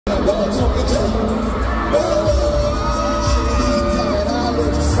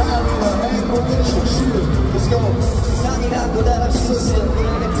고단한 수습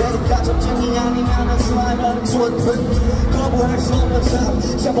그냥 대로 가족증이 아니면은 수많은 투입 거부할 수 없는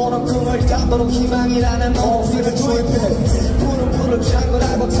삶 자보는 꿈을 담보는 희망이라는 모습을 주입해 푸른 불을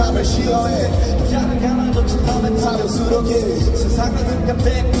창궐하고 탐을 싫어해 자는 가만조차 하면 타협스럽게 세상은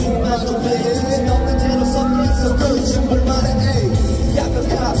흡갑된 꿈마저 돼 없는 죄로 섞여서 그 증불만해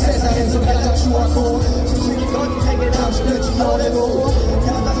약속한 세상에서 가장 추하고 진실이 거짓에게 잠시를 지어내고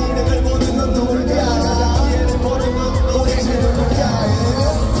야당 이름을 모든 건 누굴까 기회를 모르는 노래는 누굴까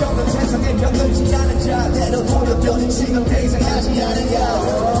겪는 세상에 겪을지 않은 자대로 돌려변이 지금 더 이상하지 않은가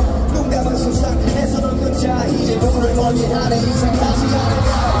눈 감은 수상해서는 근자 이제 눈을 멀리하네 이상하지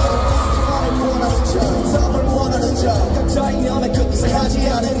않은가 평안을 원하는 자 삶을 원하는 자 각자의 명의 끝 이상하지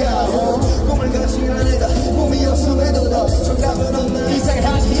않은가 꿈을 가지는 애가 몸이 없음에도 더 정답은 없는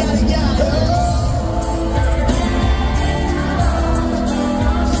이상하지 않은가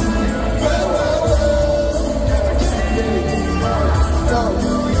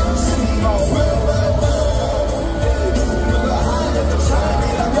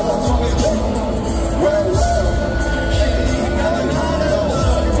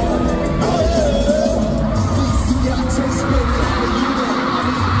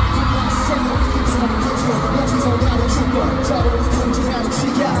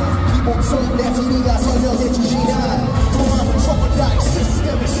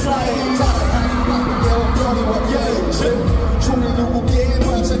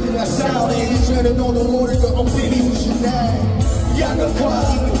너도 모를 것 없으니 무신해 양극화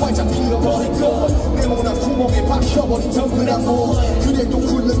활짝 피어버린 것내 몸은 구멍에 박혀버린 덩그란 몸 그래 또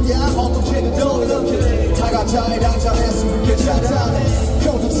굴렀냐 어떻게든 더 이렇게 다 각자의 당장했으면 괜찮다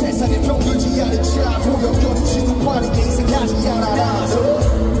평소 세상에 병들지 않은 자 보여겨는 취급하는 게 이상하지 않아 나도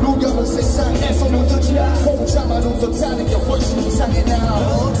눈감은 세상에서 눈뜨자 혼자만 웃었다는 게 훨씬 이상해 나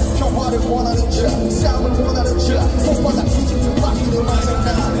평화를 원하는 자 싸움을 원하는 자 손바닥 뒤집는 바퀴를 맞아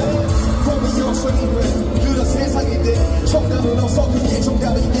나는 꿈이 영성이면 그런 세상인데 정답은 없어 그게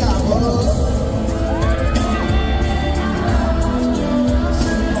정답이냐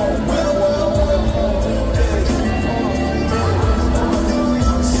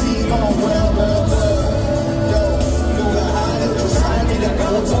누가 하는 그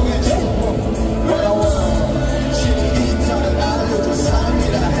삶이라고 정해줘 진이 있다는 알려줘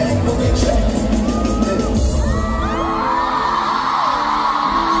삶이라 행복이지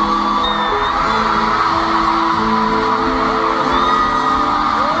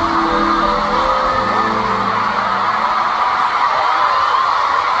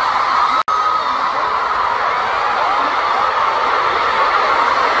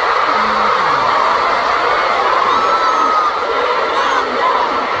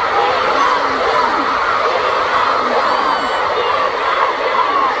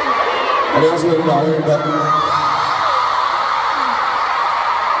안녕하세요, 여러분. 아유입니다.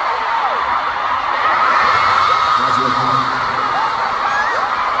 안녕하세요.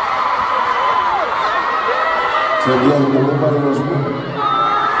 제가 미가 너무 오랜만이어가지고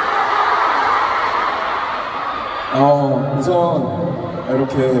우선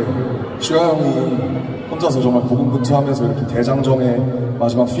이렇게 슈가 형이 혼자서 정말 고군분투하면서 이렇게 대장정의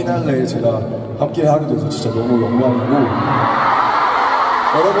마지막 피날레에 제가 함께 하게 돼서 진짜 너무 영광이고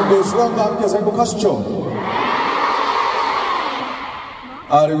여러분들 수강과 함께해서 행복하시죠?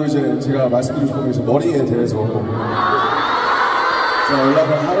 그리고 이제 제가 말씀드리고 싶은 게 이제 머리에 대해서 제가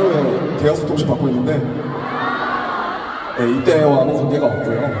연락을 하루에 대여섯 통씩 받고 있는데 이때와 아무 관계가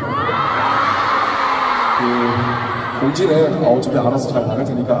없고요. 공지는 어차피 알아서 잘 나갈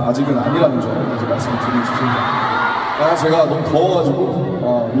테니까 아직은 아니라는 점 이제 말씀을 드리고 싶습니다. 제가 너무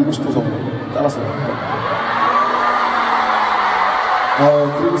더워가지고 울고 싶어서 따랐어요.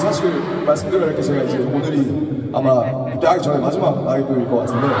 그리고 사실 말씀드려야 할 게 제가 이제 오늘이 아마 그때 하기 전에 마지막 라이브일 것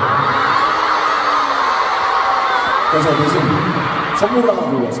같은데 그래서 대신 선물을 하나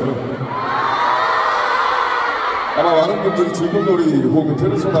들고 왔어요. 아마 많은 분들이 줄눈놀이 혹은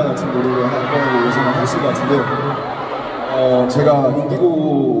페르소나 같은 노래를 할 거라고 예상을 하실 것 같은데 제가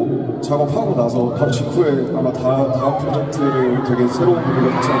인디고 작업하고 나서 바로 직후에 아마 다음 프로젝트를 되게 새로운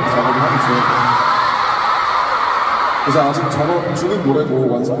분들과 같이 작업을 하고 있어요. 그래서 아직 작업 중인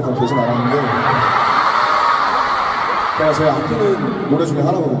노래도 완성이 다 되진 않았는데 제가 아끼는 노래 중에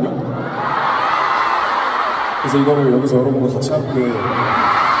하나거든요. 그래서 이거를 여기서 여러분과 같이 함께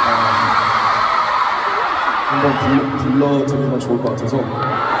한번 불러드리면 좋을 것 같아서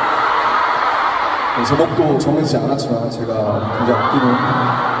제목도 정해지지 않았지만 제가 굉장히 아끼는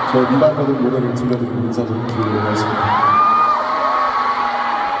저의 미발표곡 노래를 들려드리고 인사드리려고 하겠습니다.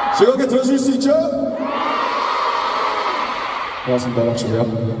 즐겁게 들어주실 수 있죠? 고맙습니다. 박수요.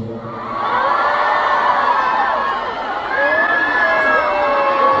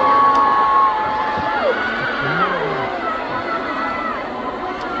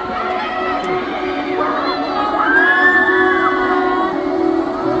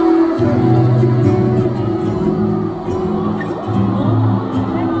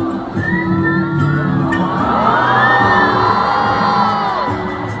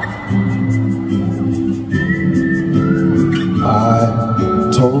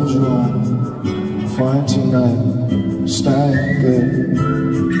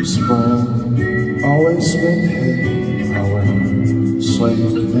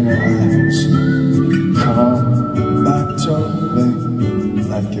 eyes. Come back to me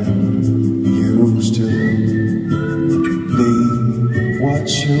like you used to. Be what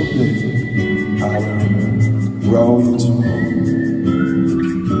you be. I will grow you to know.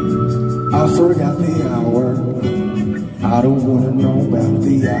 I forgot the hour. I don't wanna know about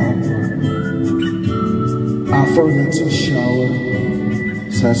the hour. I forgot to shower.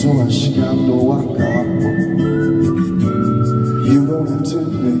 사소한 시간도 아깝고. You don't have to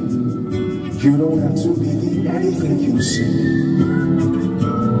be. You don't have to be anything you see.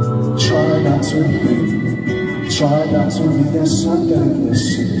 Try not to be. Try not to be that something you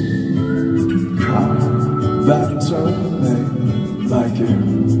see. Come back to me like you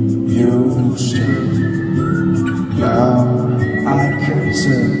used to. Now I can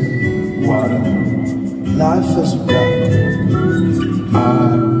say what life is about. I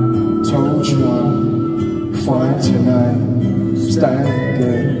told you I'm fine tonight. Staying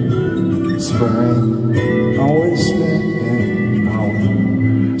good. Spring always been in our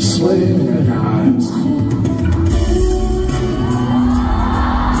sleeping eyes.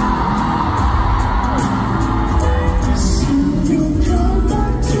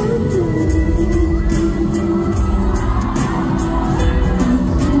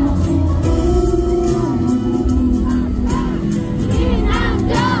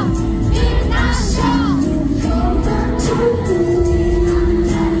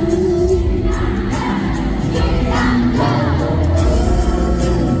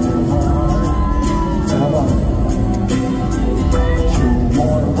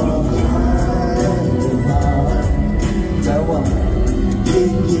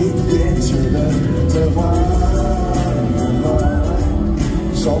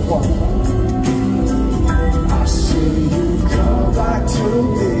 So far, I see you come back to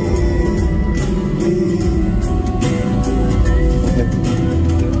me.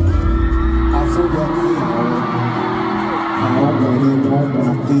 I forgot the hour. I already know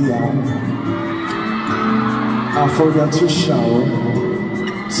about the hour. I forgot to shower.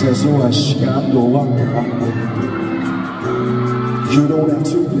 사소한 시간도 아깝고. You don't have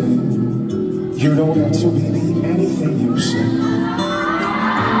to be. You don't have to be anything you say.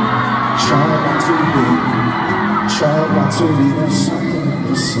 Try not to be that something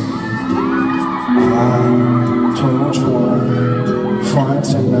you see. I told you I'm fine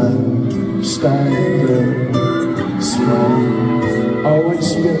tonight. Staying good. Spring always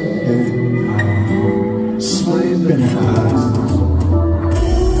been here. Sleeping high.